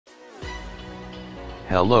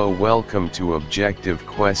Hello, welcome to Objective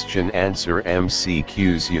Question Answer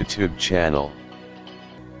MCQs YouTube channel.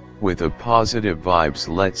 With a positive vibes,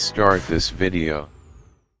 let's start this video.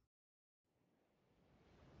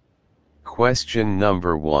 Question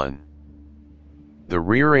number 1. The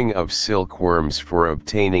rearing of silkworms for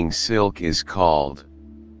obtaining silk is called.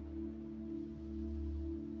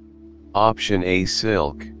 Option A,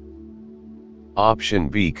 silk. Option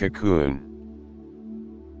B, cocoon.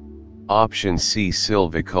 Option C,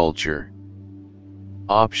 silviculture.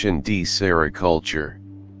 Option D, sericulture.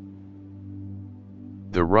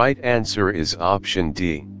 The right answer is option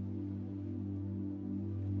D.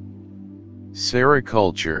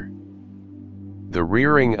 Sericulture. The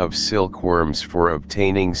rearing of silkworms for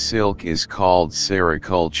obtaining silk is called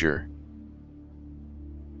sericulture.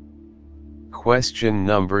 Question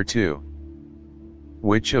number 2.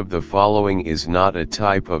 Which of the following is not a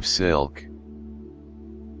type of silk?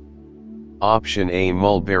 Option A,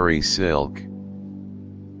 mulberry silk.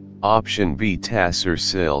 Option B, tassar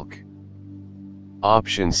silk.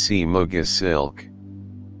 Option C, muga silk.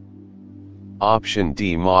 Option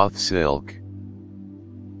D, moth silk.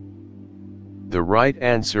 The right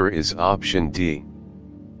answer is option D.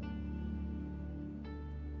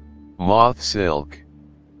 Moth silk.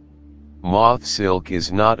 Moth silk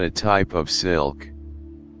is not a type of silk.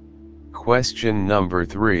 Question number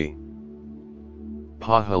 3.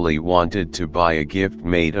 Pahali wanted to buy a gift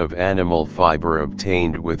made of animal fiber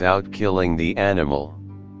obtained without killing the animal.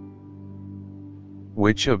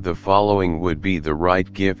 Which of the following would be the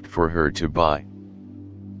right gift for her to buy?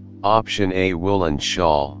 Option A, woolen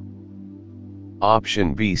shawl.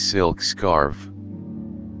 Option B, silk scarf.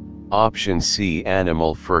 Option C,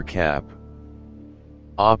 animal fur cap.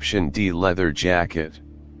 Option D, leather jacket.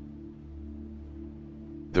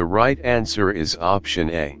 The right answer is option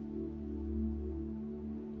A.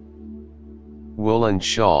 Woolen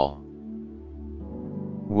shawl.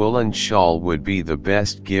 Woolen shawl would be the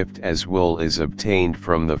best gift, as wool is obtained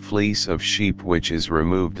from the fleece of sheep, which is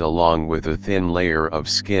removed along with a thin layer of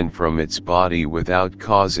skin from its body without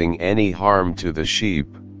causing any harm to the sheep.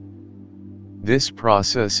 This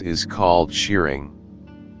process is called shearing.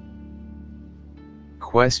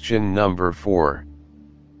 Question number 4.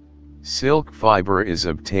 Silk fiber is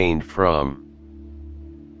obtained from.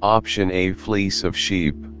 Option A, fleece of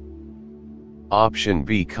sheep. Option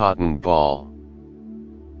B, cotton ball.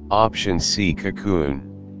 Option C,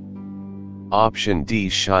 cocoon. Option D,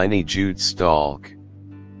 shiny jute stalk.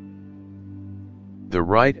 The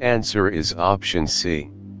right answer is option C.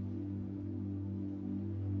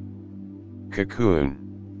 Cocoon.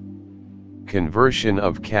 Conversion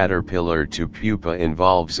of caterpillar to pupa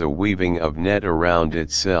involves a weaving of net around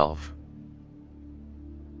itself.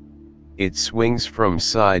 It swings from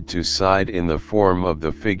side to side in the form of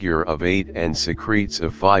the figure of 8 and secretes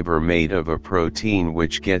a fiber made of a protein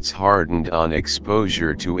which gets hardened on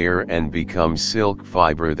exposure to air and becomes silk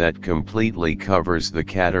fiber that completely covers the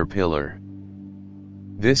caterpillar.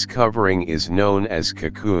 This covering is known as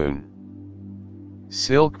cocoon.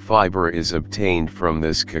 Silk fiber is obtained from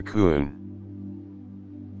this cocoon.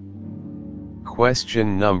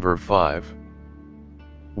 Question number 5.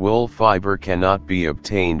 Wool fiber cannot be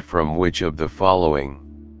obtained from which of the following?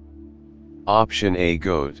 Option A,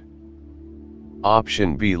 goat.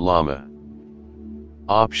 Option B, llama.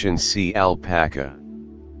 Option C, alpaca.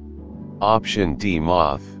 Option D,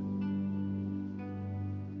 moth.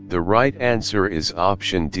 The right answer is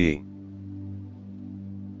option D.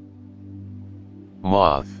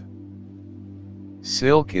 Moth.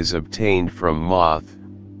 Silk is obtained from moth,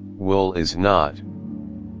 wool is not.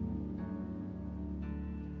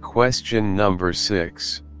 Question number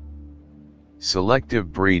 6.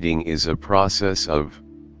 Selective breeding is a process of.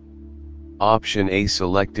 Option A,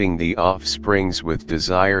 selecting the offsprings with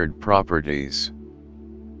desired properties.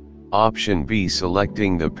 Option B,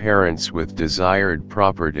 selecting the parents with desired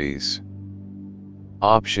properties.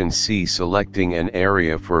 Option C, selecting an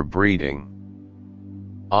area for breeding.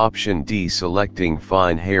 Option D, selecting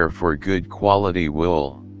fine hair for good quality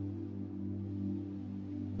wool.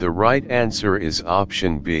 The right answer is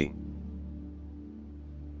option B.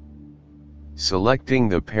 Selecting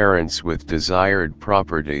the parents with desired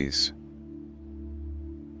properties.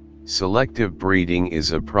 Selective breeding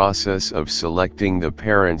is a process of selecting the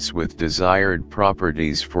parents with desired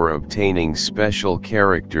properties for obtaining special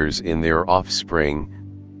characters in their offspring,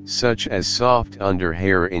 such as soft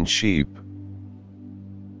underhair in sheep.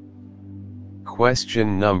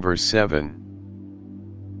 Question number 7.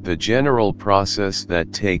 The general process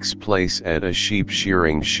that takes place at a sheep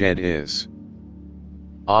shearing shed is.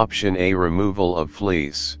 Option A, removal of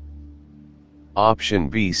fleece. Option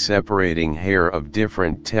B, separating hair of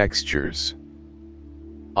different textures.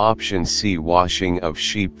 Option C, washing of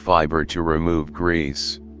sheep fiber to remove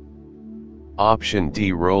grease. Option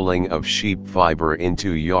D, rolling of sheep fiber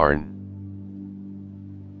into yarn.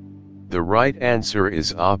 The right answer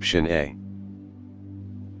is option A.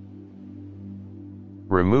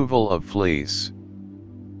 Removal of fleece.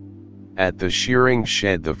 At the shearing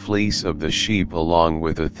shed, the fleece of the sheep along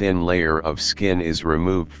with a thin layer of skin is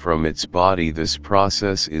removed from its body. This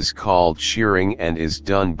process is called shearing and is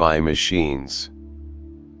done by machines.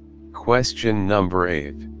 Question number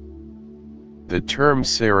 8. The term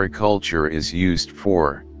sericulture is used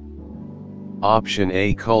for option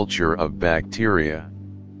A, culture of bacteria.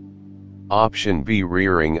 Option B,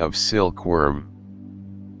 rearing of silkworm.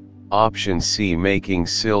 Option C, making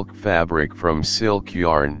silk fabric from silk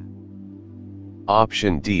yarn.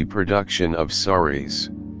 Option D, production of saris.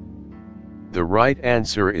 The right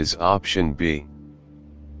answer is option B.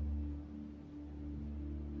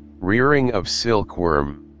 Rearing of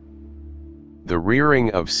silkworm. The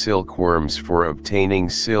rearing of silkworms for obtaining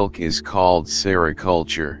silk is called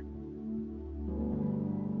sericulture.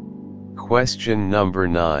 Question number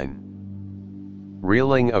 9.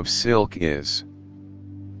 Reeling of silk is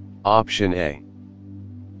option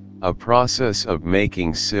A process of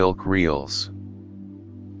making silk reels.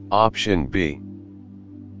 Option B,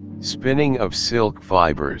 spinning of silk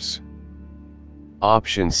fibers.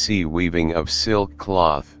 Option C, weaving of silk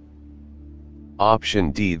cloth.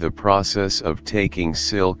 Option D, the process of taking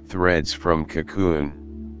silk threads from cocoon.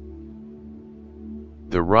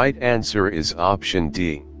 The right answer is option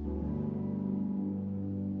D.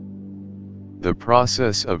 The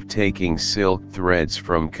process of taking silk threads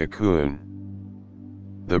from cocoon.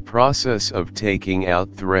 The process of taking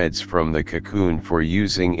out threads from the cocoon for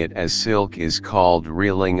using it as silk is called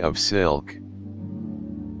reeling of silk.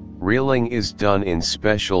 Reeling is done in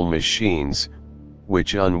special machines,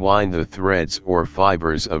 which unwind the threads or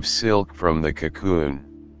fibers of silk from the cocoon.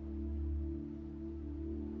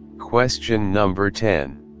 Question number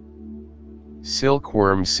 10.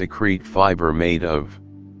 Silkworms secrete fiber made of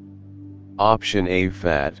option A,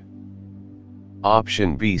 fat.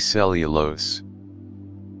 Option B, cellulose.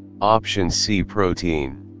 Option C,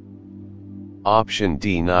 protein. Option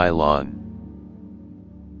D, nylon.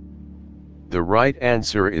 The right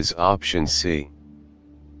answer is option C.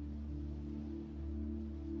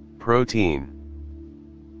 Protein.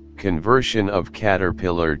 Conversion of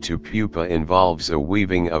caterpillar to pupa involves a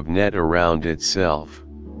weaving of net around itself.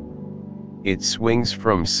 It swings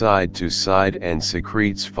from side to side and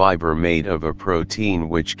secretes fiber made of a protein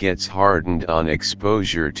which gets hardened on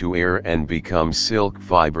exposure to air and becomes silk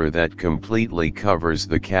fiber that completely covers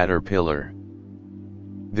the caterpillar.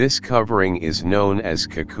 This covering is known as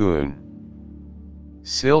cocoon.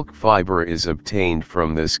 Silk fiber is obtained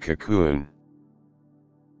from this cocoon.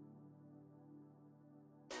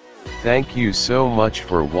 Thank you so much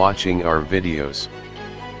for watching our videos.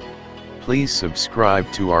 Please subscribe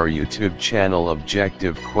to our YouTube channel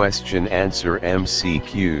Objective Question Answer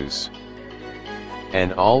MCQs.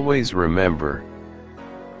 And always remember,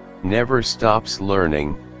 never stops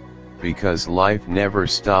learning, because life never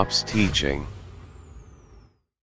stops teaching.